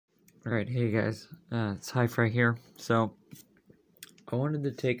Alright, hey guys, it's Hi-Fri here. So, I wanted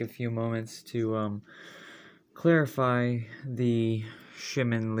to take a few moments to clarify the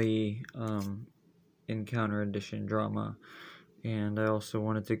ShiminLi Encounter Edition drama, and I also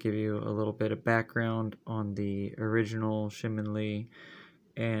wanted to give you a little bit of background on the original ShiminLi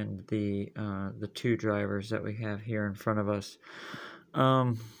and the two drivers that we have here in front of us.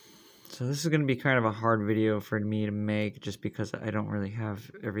 So this is going to be kind of a hard video for me to make just because I don't really have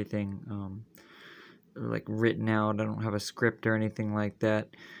everything like written out. I don't have a script or anything like that.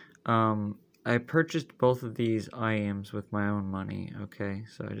 I purchased both of these IEMs with my own money, okay?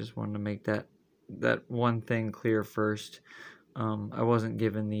 So I just wanted to make that one thing clear first. I wasn't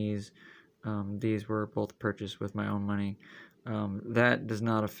given these. These were both purchased with my own money. That does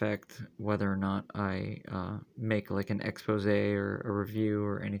not affect whether or not I make like an expose or a review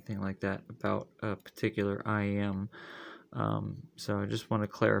or anything like that about a particular IEM. So I just want to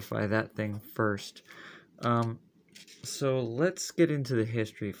clarify that thing first. So let's get into the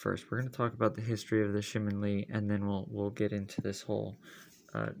history first. We're going to talk about the history of the ShiminLi, and then we'll get into this whole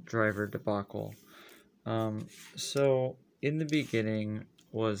driver debacle. So in the beginning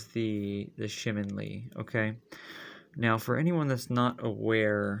was the ShiminLi, okay? Now, for anyone that's not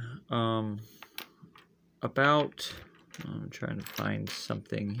aware, I'm trying to find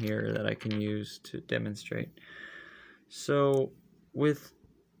something here that I can use to demonstrate. So, with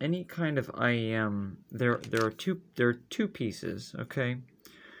any kind of IEM, there are two pieces, okay?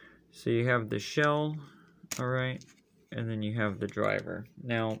 So you have the shell, all right, and then you have the driver.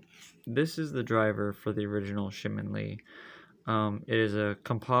 Now, this is the driver for the original ShiminLi. It is a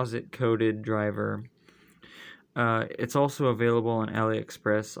composite coated driver. It's also available on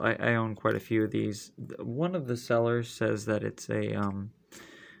AliExpress. I own quite a few of these. One of the sellers says that it's a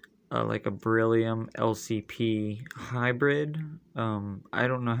like a beryllium LCP hybrid. I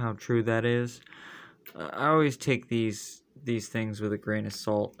don't know how true that is. I always take these things with a grain of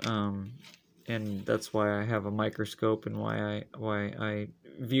salt, and that's why I have a microscope and why I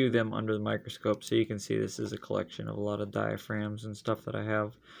view them under the microscope. So you can see this is a collection of a lot of diaphragms and stuff that I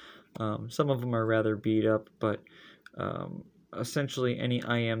have. Some of them are rather beat up, but essentially any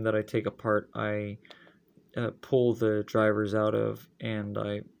IEM that I take apart, I pull the drivers out of, and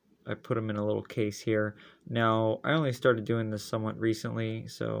I put them in a little case here. Now, I only started doing this somewhat recently,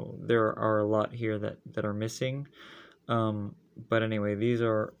 so there are a lot here that are missing. But anyway, these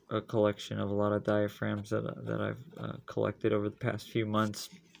are a collection of a lot of diaphragms that I've collected over the past few months.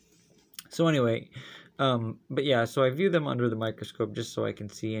 So anyway, but yeah, so I view them under the microscope just so I can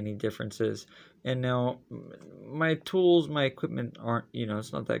see any differences. And now, my tools, my equipment aren't,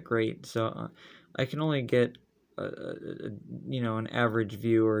 it's not that great, so I can only get an average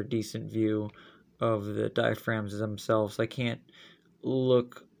view or a decent view of the diaphragms themselves. I can't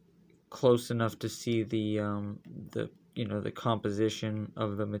look close enough to see the composition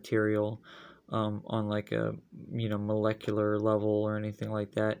of the material on like a molecular level or anything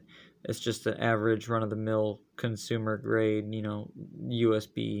like that. It's just an average run-of-the-mill consumer grade,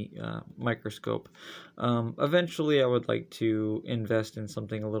 USB microscope. Eventually, I would like to invest in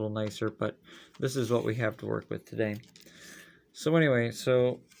something a little nicer, but this is what we have to work with today. So anyway,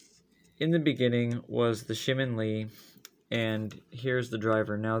 so in the beginning was the ShiminLi, and here's the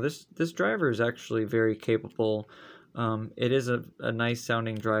driver. Now, this driver is actually very capable. It is a nice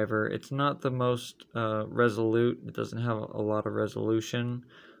sounding driver. It's not the most resolute. It doesn't have a lot of resolution.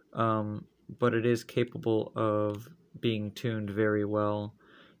 But it is capable of being tuned very well,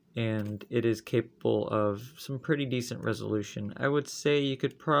 and it is capable of some pretty decent resolution. I would say you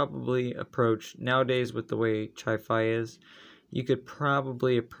could probably approach, nowadays with the way Hi-Fi is, you could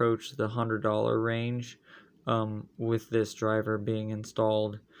probably approach the $100 range with this driver being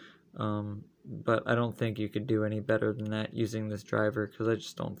installed. But I don't think you could do any better than that using this driver, because I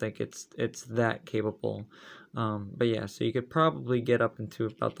just don't think it's that capable. But yeah, so you could probably get up into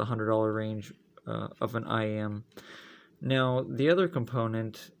about the $100 range of an IEM. Now, the other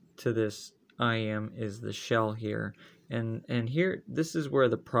component to this IEM is the shell here, and here, this is where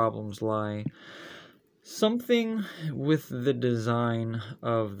the problems lie. Something with the design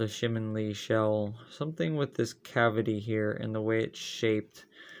of the ShiminLi shell, something with this cavity here and the way it's shaped,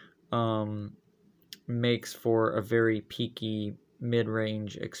 makes for a very peaky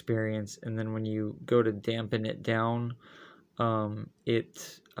mid-range experience, and then when you go to dampen it down,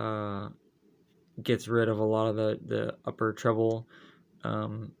 it gets rid of a lot of the upper treble,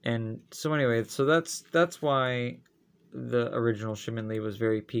 and so anyway, so that's why the original ShiminLi was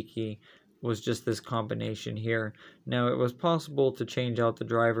very peaky, was just this combination here. Now, it was possible to change out the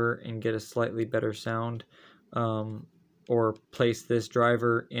driver and get a slightly better sound, or place this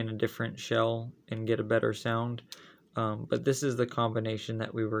driver in a different shell and get a better sound. But this is the combination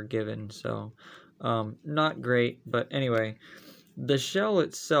that we were given, so not great. But anyway, the shell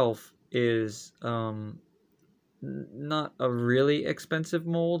itself is not a really expensive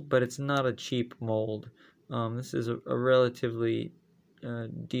mold, but it's not a cheap mold. This is a relatively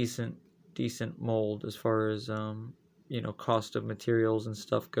decent mold as far as you know, cost of materials and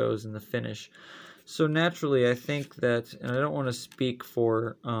stuff goes in the finish. So naturally, I think that, and I don't want to speak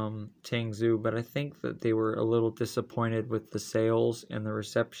for Tangzu, but I think that they were a little disappointed with the sales and the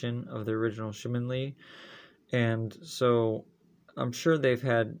reception of the original ShiminLi, and so I'm sure they've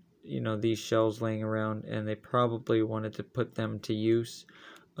had, you know, these shells laying around, and they probably wanted to put them to use.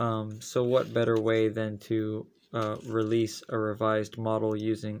 So what better way than to release a revised model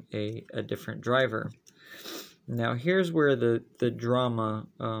using a different driver? Now here's where the drama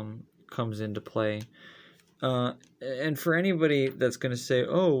comes into play. And for anybody that's going to say,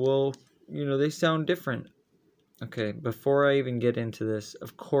 oh, well, you know, they sound different. Okay, before I even get into this,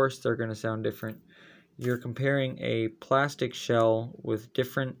 of course they're going to sound different. You're comparing a plastic shell with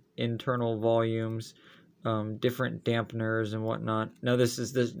different internal volumes, different dampeners and whatnot. Now this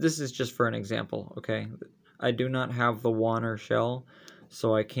is just for an example, okay? I do not have the Wan'er shell,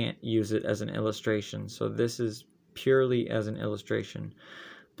 so I can't use it as an illustration. So this is purely as an illustration.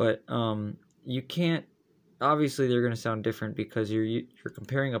 But you can't, obviously they're going to sound different because you're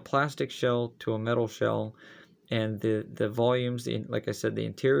comparing a plastic shell to a metal shell, and the volumes, like I said, the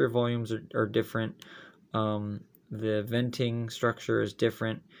interior volumes are different. The venting structure is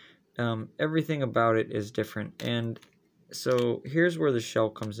different. Everything about it is different. And so here's where the shell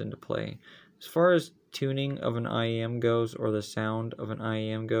comes into play. As far as tuning of an IEM goes, or the sound of an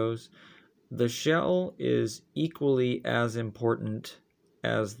IEM goes, the shell is equally as important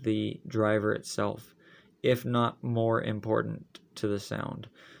as the driver itself, if not more important to the sound.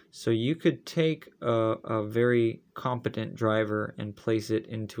 So you could take a very competent driver and place it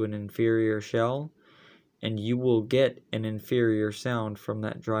into an inferior shell, and you will get an inferior sound from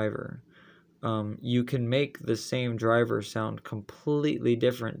that driver. You can make the same driver sound completely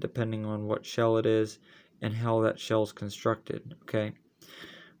different depending on what shell it is and how that shell's constructed, okay?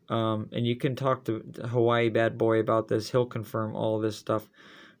 And you can talk to Hawaii Bad Boy about this. He'll confirm all of this stuff.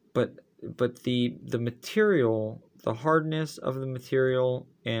 But the material, the hardness of the material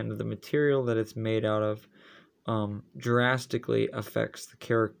and the material that it's made out of drastically affects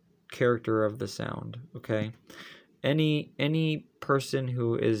the character of the sound, okay? Any person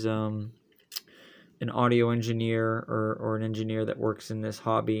who is an audio engineer or an engineer that works in this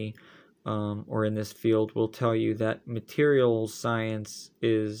hobby or in this field will tell you that materials science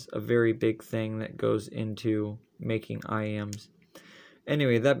is a very big thing that goes into making IEMs.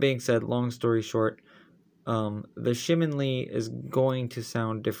 Anyway, that being said, long story short, the ShiminLi is going to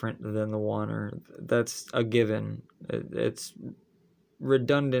sound different than the Wan'er. That's a given. It's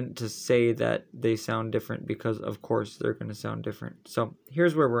redundant to say that they sound different because, of course, they're going to sound different. So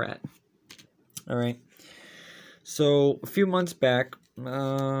here's where we're at. All right. So a few months back, I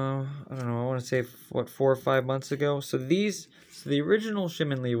don't know, I want to say, what, 4 or 5 months ago? So the original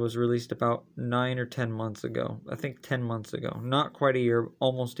ShiminLi was released about 9 or 10 months ago. I think 10 months ago. Not quite a year,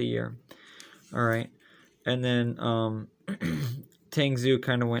 almost a year. All right. And then Tangzu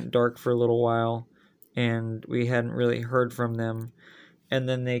kind of went dark for a little while, and we hadn't really heard from them. And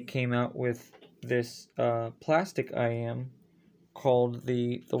then they came out with this plastic IEM called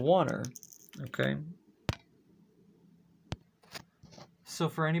the Wan'er. Okay. So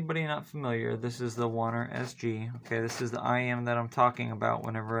for anybody not familiar, this is the Wan'er SG. Okay, this is the IEM that I'm talking about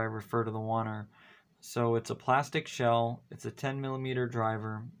whenever I refer to the Wan'er. So it's a plastic shell. It's a 10mm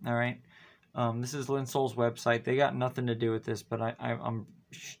driver. All right. This is Linsol's website. They got nothing to do with this, but I'm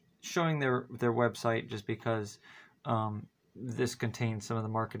showing their website just because this contains some of the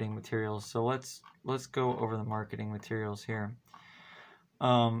marketing materials. So let's go over the marketing materials here.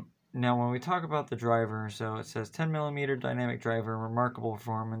 Now, when we talk about the driver, so it says 10mm dynamic driver, remarkable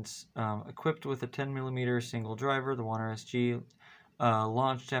performance, equipped with a 10mm single driver, the Wan'er SG,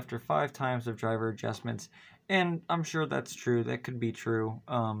 launched after 5 times of driver adjustments. And I'm sure that's true. That could be true.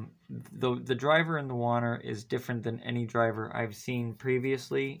 The driver in the Wan'er is different than any driver I've seen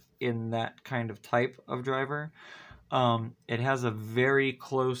previously in that kind of type of driver. It has a very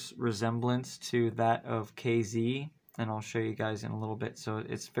close resemblance to that of KZ, and I'll show you guys in a little bit. So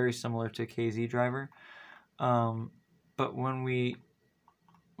it's very similar to KZ driver. But when we,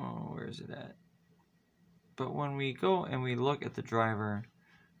 where is it at? But when we go and we look at the driver,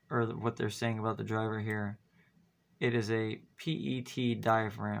 or what they're saying about the driver here, it is a PET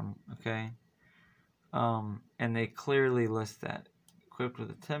diaphragm, okay? and they clearly list that. Equipped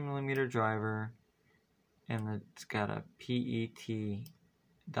with a 10mm driver, and it's got a PET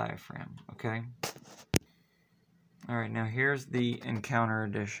diaphragm, okay? Alright, now here's the Encounter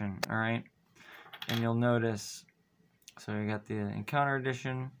Edition, alright? And you'll notice, so we got the Encounter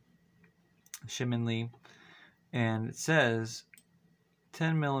Edition, ShiminLi, and it says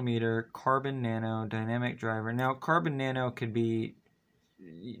 10mm carbon nano dynamic driver. Now, carbon nano could be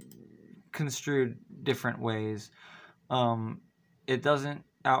construed different ways. It doesn't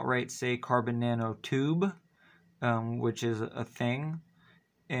outright say carbon nano tube, which is a thing,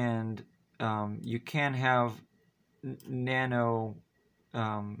 and you can have nano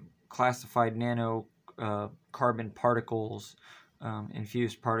classified nano carbon particles,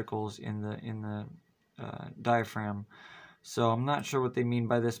 infused particles in the diaphragm. So I'm not sure what they mean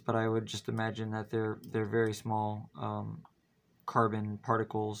by this, but I would just imagine that they're very small carbon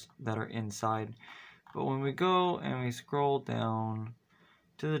particles that are inside. But when we go and we scroll down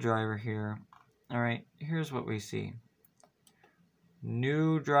to the driver here, alright, here's what we see.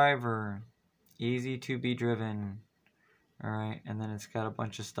 New driver, easy to be driven. Alright, and then it's got a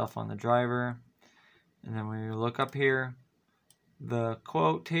bunch of stuff on the driver. And then when we look up here, the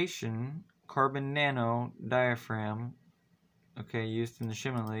quotation, carbon nano diaphragm, okay, used in the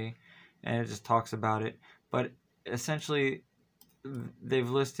ShiminLi, and it just talks about it. But essentially, they've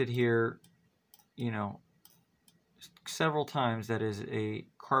listed here, you know, several times that is a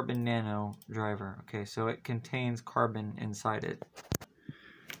carbon nano driver. Okay, so it contains carbon inside it.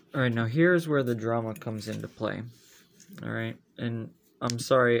 Alright, now here's where the drama comes into play. Alright, and I'm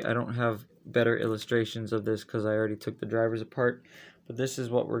sorry I don't have better illustrations of this because I already took the drivers apart, but this is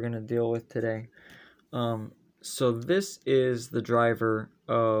what we're going to deal with today. So this is the driver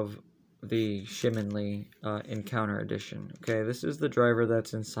of the ShiminLi Encounter Edition. Okay, this is the driver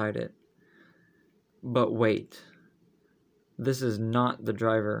that's inside it. But wait, this is not the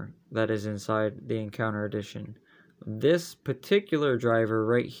driver that is inside the Encounter Edition. This particular driver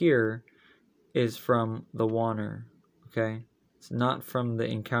right here is from the Wan'er. Okay, it's not from the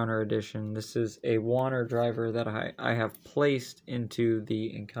Encounter Edition. This is a Wan'er driver that I have placed into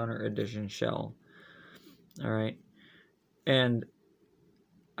the Encounter Edition shell. Alright, and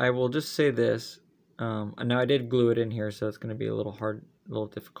I will just say this. Now I did glue it in here, so it's going to be a little hard, a little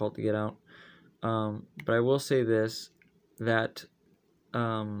difficult to get out. But I will say this, that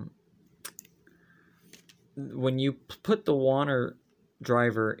when you put the Wan'er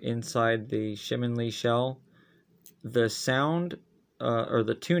driver inside the ShiminLi shell, the sound, or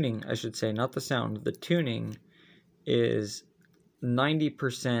the tuning, I should say, not the sound, the tuning is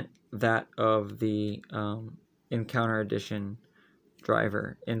 90% that of the Encounter Edition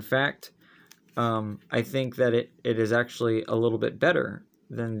driver. In fact, I think that it is actually a little bit better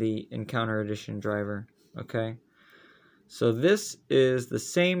than the Encounter Edition driver. Okay, so this is the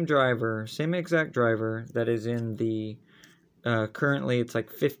same driver, same exact driver that is in the currently it's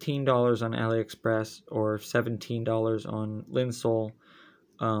like $15 on AliExpress or $17 on Linsol,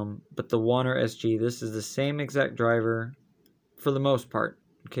 but the Wan'er SG, this is the same exact driver for the most part.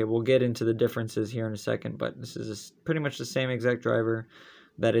 Okay, we'll get into the differences here in a second, but this is pretty much the same exact driver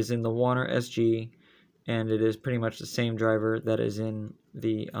that is in the Wan'er SG, and it is pretty much the same driver that is in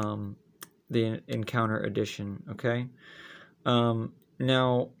the Encounter Edition. Okay,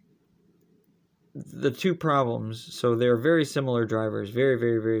 now the two problems, so they're very similar drivers,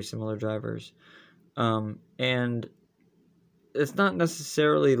 very similar drivers, and it's not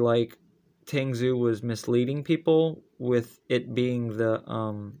necessarily like Tangzu was misleading people with it being the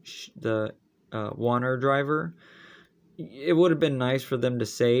Wan'er driver. It would have been nice for them to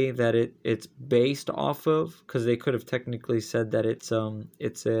say that it's based off of, because they could have technically said that it's an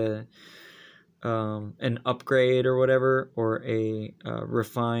upgrade or whatever, or a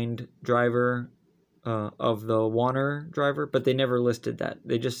refined driver of the Wan'er driver, but they never listed that.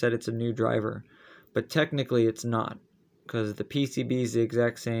 They just said it's a new driver, but technically it's not, because the PCB is the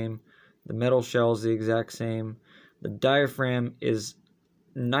exact same, the metal shell is the exact same, the diaphragm is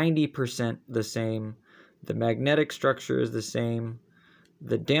 90% the same, the magnetic structure is the same,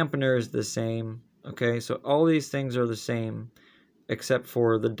 the dampener is the same. Okay, so all these things are the same, except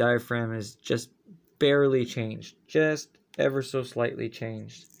for the diaphragm is just barely changed, just ever so slightly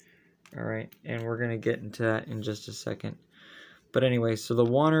changed. Alright, and we're going to get into that in just a second. But anyway, so the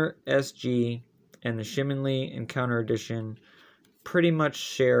Wan'er SG and the ShiminLi Encounter Edition pretty much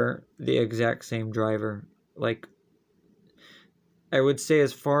share the exact same driver. Like, I would say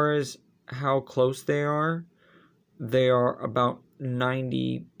as far as how close they are about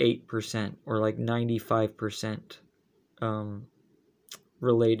 98% or like 95%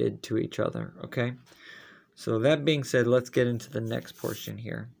 related to each other, okay? So that being said, let's get into the next portion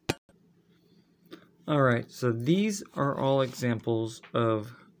here. Alright, so these are all examples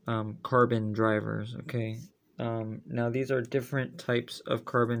of carbon drivers, okay? Now these are different types of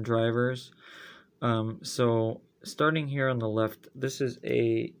carbon drivers. So starting here on the left, this is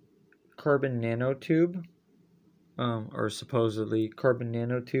a carbon nanotube, or supposedly carbon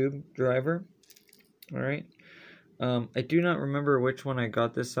nanotube driver. Alright. I do not remember which one I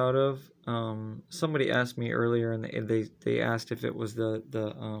got this out of. Somebody asked me earlier, and they asked if it was the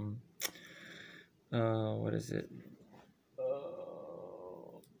what is it?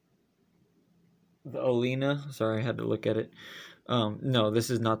 The Alina. Sorry, I had to look at it. No, this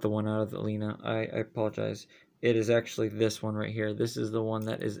is not the one out of the Alina. I apologize. It is actually this one right here. This is the one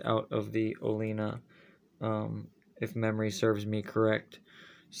that is out of the Alina, if memory serves me correct.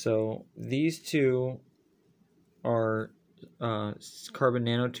 So these two are carbon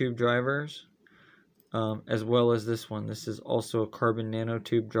nanotube drivers, as well as this one. This is also a carbon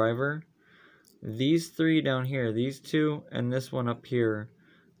nanotube driver. These three down here, these two and this one up here,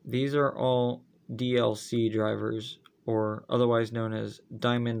 these are all DLC drivers, or otherwise known as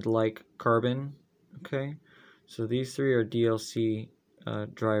diamond-like carbon. Okay, so these three are DLC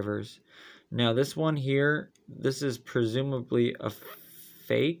drivers. Now this one here, this is presumably a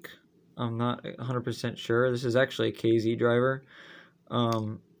fake. I'm not 100% sure. This is actually a KZ driver.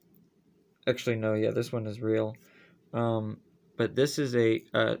 Actually, no, yeah, this one is real. But this is a,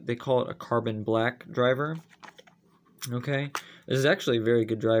 they call it a carbon black driver. Okay, this is actually a very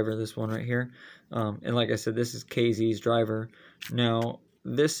good driver, this one right here. And like I said, this is KZ's driver. Now,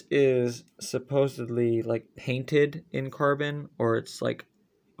 this is supposedly like painted in carbon, or it's like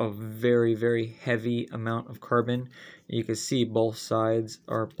a very, very heavy amount of carbon. You can see both sides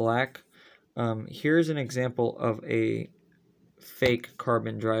are black. Here's an example of a fake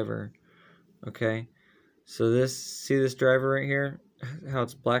carbon driver. Okay, so see this driver right here, how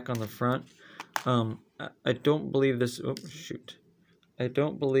it's black on the front. I don't believe this. Oh shoot! I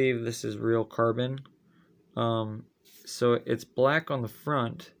don't believe this is real carbon. So it's black on the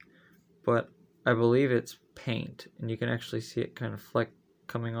front, but I believe it's paint, and you can actually see it kind of fleck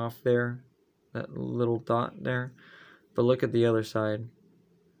coming off there, that little dot there. But look at the other side.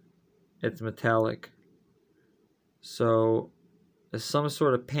 It's metallic. So it's some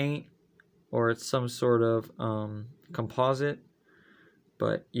sort of paint, or it's some sort of composite.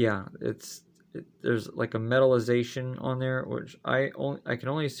 But yeah, there's like a metallization on there, which I can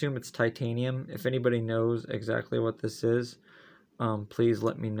only assume it's titanium. If anybody knows exactly what this is, please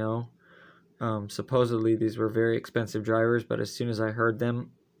let me know. Supposedly these were very expensive drivers, but as soon as I heard them,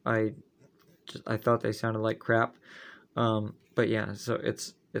 I thought they sounded like crap. But yeah, so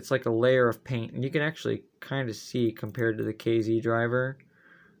it's like a layer of paint, and you can actually kind of see compared to the KZ driver.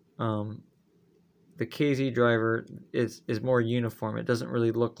 The KZ driver is more uniform. It doesn't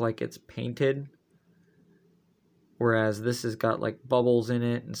really look like it's painted, whereas this has got like bubbles in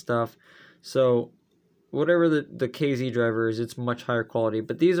it and stuff. So whatever the KZ driver is, it's much higher quality.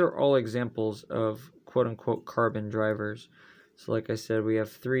 But these are all examples of quote-unquote carbon drivers. So like I said, we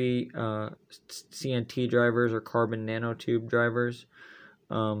have three CNT drivers, or carbon nanotube drivers.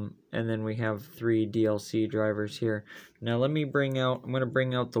 And then we have three DLC drivers here. Now I'm going to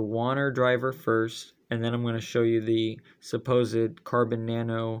bring out the Wan'er driver first, and then I'm going to show you the supposed carbon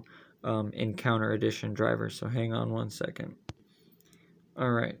nano Encounter Edition driver. So hang on one second.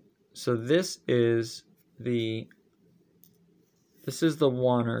 Alright, so this is the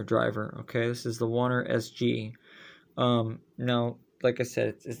Wan'er driver, okay? This is the Wan'er SG. Now, like I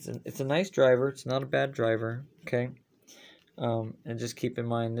said, it's a nice driver. It's not a bad driver, okay? And just keep in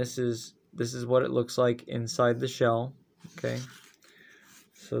mind, this is what it looks like inside the shell. Okay,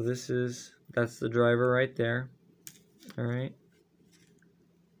 so that's the driver right there. All right.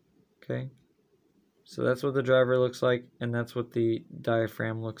 Okay, so that's what the driver looks like, and that's what the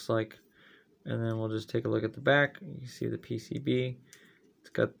diaphragm looks like. And then we'll just take a look at the back. You see the PCB. It's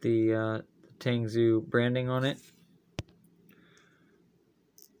got the Tangzu branding on it.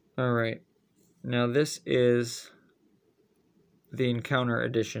 All right. Now this is the Encounter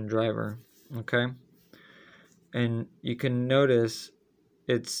Edition driver, okay? And you can notice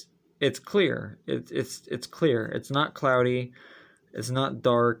it's clear. It's clear. It's not cloudy. It's not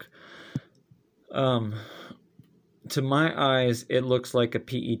dark. To my eyes, it looks like a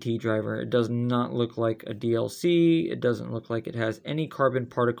PET driver. It does not look like a DLC. It doesn't look like it has any carbon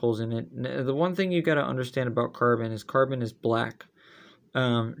particles in it. The one thing you got to understand about carbon is black.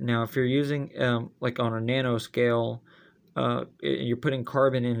 Now, if you're using like on a nano scale, you're putting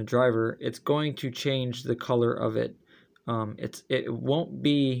carbon in a driver, it's going to change the color of it. It won't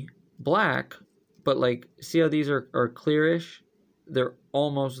be black, but like, see how these are clearish? They're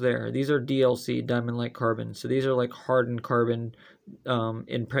almost there. These are DLC, diamond like carbon. So these are like hardened carbon,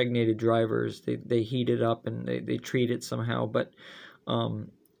 impregnated drivers. They heat it up and they treat it somehow, but and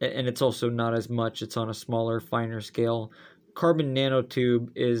it's also not as much. It's on a smaller, finer scale. Carbon nanotube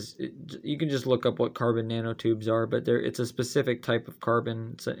is, you can just look up what carbon nanotubes are, but it's a specific type of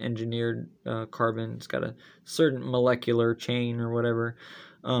carbon. It's an engineered carbon. It's got a certain molecular chain or whatever.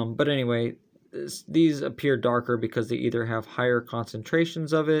 But anyway, these appear darker because they either have higher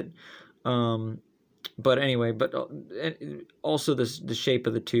concentrations of it, but anyway, but also the shape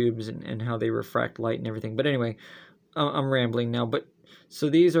of the tubes and how they refract light and everything. But anyway, I'm rambling now. But so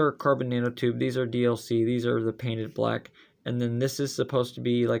these are carbon nanotube, these are DLC, these are the painted black, and then this is supposed to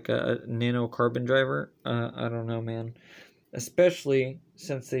be like a nano carbon driver. I don't know, man. Especially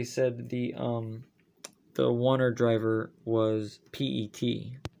since they said the Wan'er driver was PET.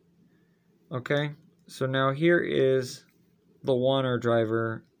 Okay, so now here is the Wan'er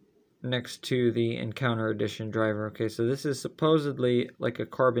driver next to the Encounter Edition driver. Okay, so this is supposedly like a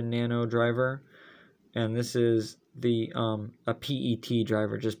carbon nano driver, and this is the a PET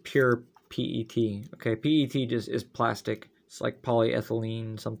driver, just pure PET. Okay, PET just is plastic. It's like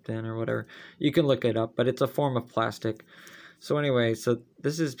polyethylene something or whatever. You can look it up, but it's a form of plastic. So anyway, so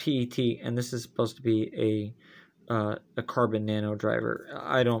this is PET, and this is supposed to be a carbon nano driver.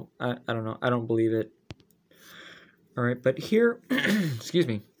 I don't know. I don't believe it. All right, but here, excuse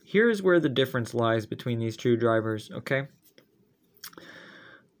me, here is where the difference lies between these two drivers, okay?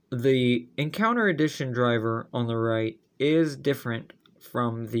 The Encounter Edition driver on the right is different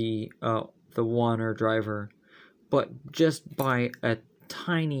from the Wan'er driver, but just by a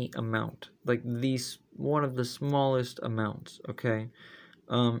tiny amount, like one of the smallest amounts, okay?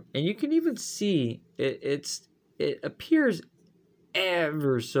 And you can even see it appears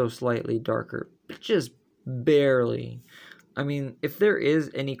ever so slightly darker, just barely. I mean, if there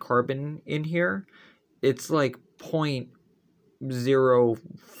is any carbon in here, it's like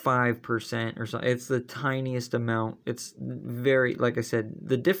 0.05% or something. It's the tiniest amount. It's very, like I said,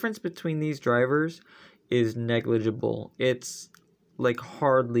 the difference between these drivers is negligible. It's like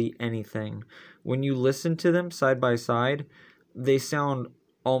hardly anything. When you listen to them side by side, they sound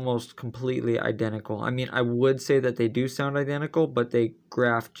almost completely identical. I mean, I would say that they do sound identical, but they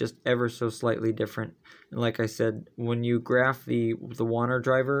graph just ever so slightly different. And like I said, when you graph the Wan'er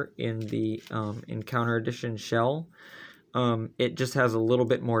driver in the Encounter Edition shell, it just has a little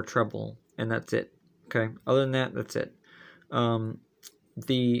bit more treble, and that's it. Okay, other than that, that's it.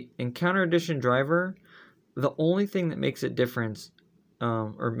 The Encounter Edition driver, the only thing that makes it different,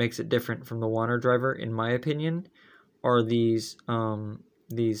 or makes it different from the Wan'er driver, in my opinion, are these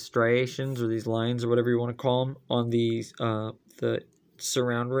striations or these lines or whatever you want to call them on these the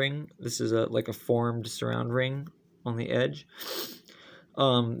surround ring. This is like a formed surround ring on the edge.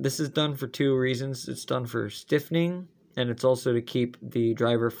 This is done for two reasons. It's done for stiffening, and it's also to keep the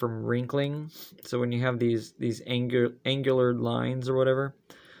driver from wrinkling. So when you have these angular lines or whatever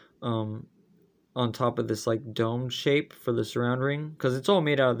on top of this like domed shape for the surround ring, because it's all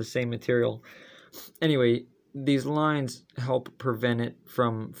made out of the same material. Anyway, these lines help prevent it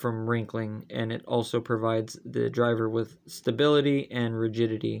from wrinkling, and it also provides the driver with stability and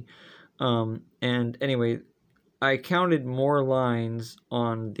rigidity. And anyway, I counted more lines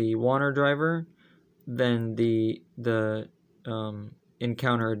on the Wan'er driver than the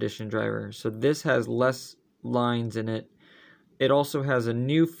Encounter Edition driver. So this has less lines in it. It also has a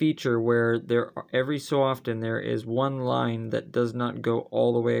new feature where every so often there is one line that does not go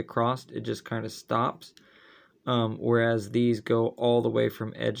all the way across. It just kind of stops. Whereas these go all the way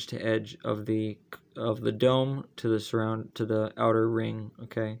from edge to edge of the dome to the outer ring.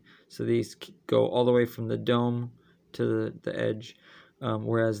 Okay, so these go all the way from the dome to the edge,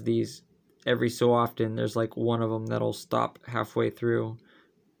 whereas these, every so often there's like one of them that'll stop halfway through,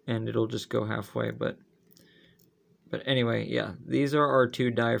 and it'll just go halfway. But anyway, yeah, these are our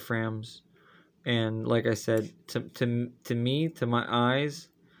two diaphragms, and like I said, to me, to my eyes,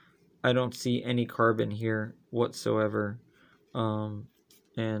 I don't see any carbon here whatsoever.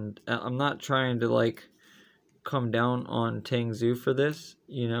 And I'm not trying to like come down on Tangzu for this,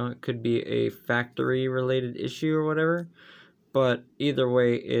 you know, it could be a factory related issue or whatever, but either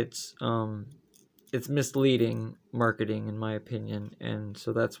way, it's misleading marketing in my opinion, and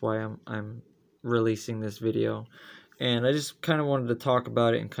so that's why I'm releasing this video. And I just kind of wanted to talk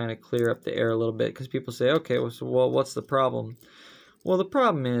about it and kind of clear up the air a little bit, because people say, okay, well, what's the problem? Well, the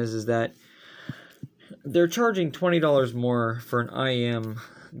problem is that they're charging $20 more for an IEM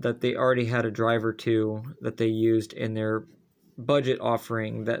that they already had a driver to, that they used in their budget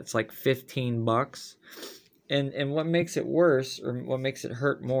offering that's like 15 bucks. And what makes it worse, or what makes it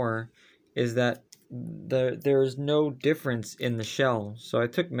hurt more, is that there's no difference in the shell. So I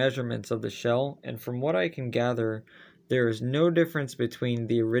took measurements of the shell, and from what I can gather, there is no difference between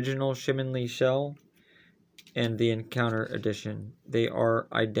the original ShiminLi shell and the Encounter Edition. They are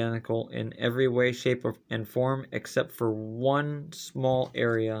identical in every way, shape, and form, except for one small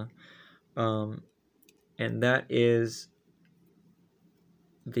area, and that is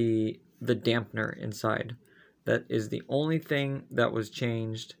the dampener inside. That is the only thing that was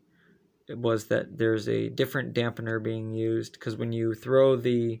changed. It was that there's a different dampener being used, because when you throw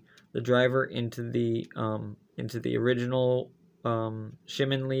the driver into the original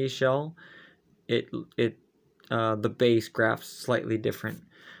ShiminLi shell, the base graphs slightly different.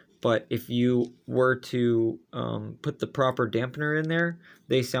 But if you were to put the proper dampener in there,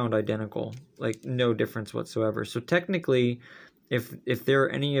 they sound identical, like no difference whatsoever. So technically, if there are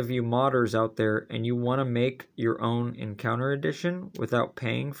any of you modders out there and you want to make your own Encounter Edition without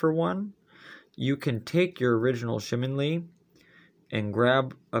paying for one, you can take your original ShiminLi and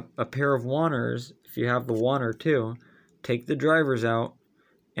grab a pair of Wan'ers, if you have the Wan'er too, take the drivers out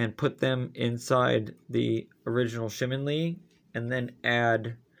and put them inside the original ShiminLi, and then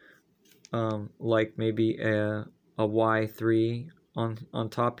add like maybe a Y3 on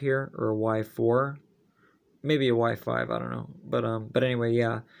top here, or a Y4, maybe a Y5, I don't know, but anyway,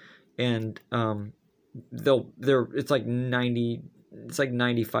 yeah, and it's like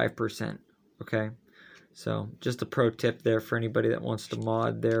 95%. Okay, so just a pro tip there for anybody that wants to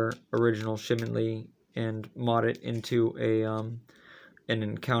mod their original ShiminLi and mod it into an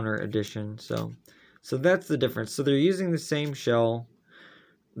Encounter Edition. So that's the difference. So they're using the same shell,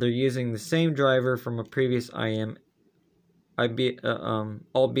 they're using the same driver from a previous IEM,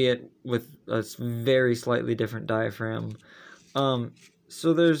 albeit with a very slightly different diaphragm. So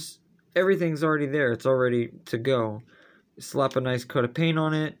everything's already there. It's already to go. Slap a nice coat of paint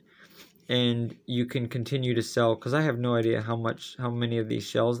on it, and you can continue to sell, because I have no idea how many of these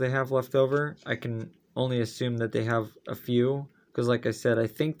shells they have left over. I can only assume that they have a few, because like I said, I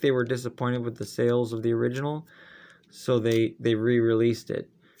think they were disappointed with the sales of the original, so they re-released it,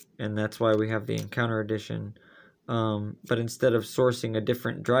 and that's why we have the Encounter Edition. But instead of sourcing a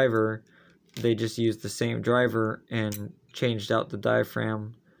different driver, they just used the same driver and changed out the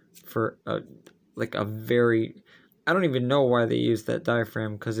diaphragm for like a very, I don't even know why they used that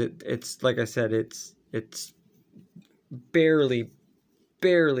diaphragm, because it's like I said, it's barely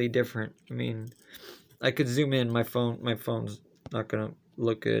different. I mean, I could zoom in. My phone's not gonna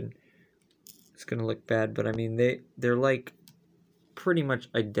look good. It's gonna look bad, but I mean, they're like pretty much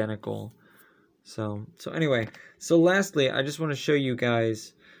identical. So anyway, so lastly, I just want to show you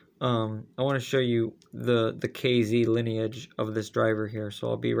guys, I want to show you the KZ lineage of this driver here. So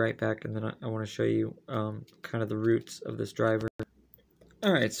I'll be right back, and then I want to show you kind of the roots of this driver.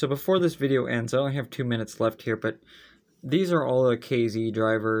 Alright, so before this video ends, I only have 2 minutes left here, but these are all the KZ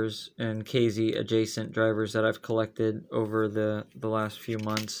drivers and KZ adjacent drivers that I've collected over the last few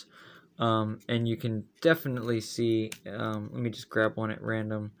months. And you can definitely see, let me just grab one at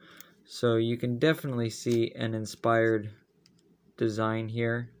random. So you can definitely see an inspired design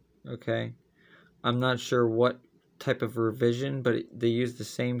here, okay? I'm not sure what type of revision, but they use the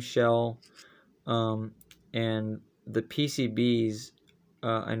same shell, and the PCBs,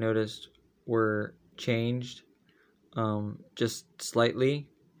 I noticed, were changed just slightly.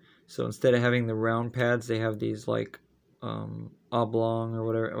 So instead of having the round pads, they have these like oblong or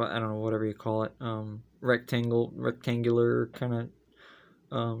whatever, I don't know, whatever you call it, rectangular kind of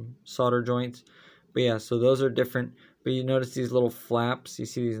solder joints. But yeah, so those are different. But you notice these little flaps, you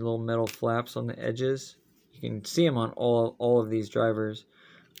see these little metal flaps on the edges. You can see them on all of these drivers.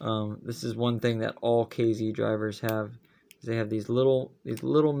 This is one thing that all KZ drivers have, is they have these little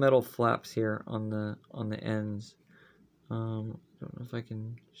metal flaps here on the ends. I don't know if I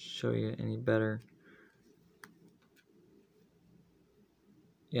can show you any better.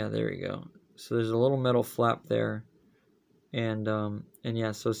 Yeah, there we go. So there's a little metal flap there. And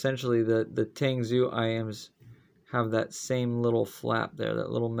yeah, so essentially the Tangzu IEMs have that same little flap there,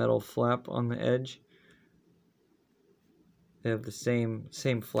 that little metal flap on the edge. They have the same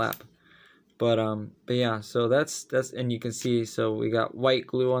flap. But yeah, so that's and you can see, so we got white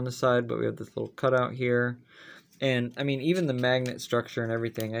glue on the side, but we have this little cutout here. And I mean, even the magnet structure and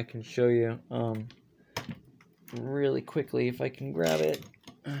everything, I can show you really quickly if I can grab it.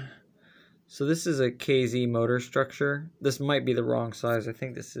 So this is a KZ motor structure. This might be the wrong size. I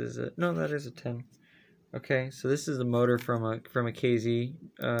think this is a, no, that is a 10. Okay, so this is the motor from a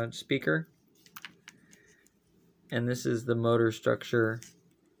KZ speaker. And this is the motor structure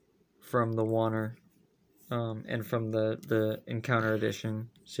from the Wan'er and from the Encounter edition.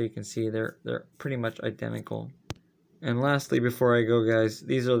 So you can see they're pretty much identical. And lastly, before I go, guys,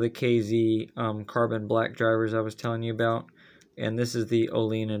 these are the KZ carbon black drivers I was telling you about. And this is the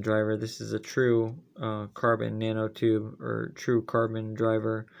Olena driver. This is a true carbon nanotube or true carbon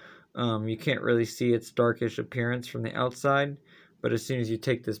driver. You can't really see its darkish appearance from the outside, but as soon as you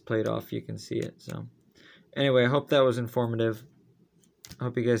take this plate off, you can see it. So anyway, I hope that was informative. I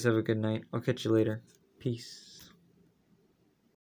hope you guys have a good night. I'll catch you later. Peace.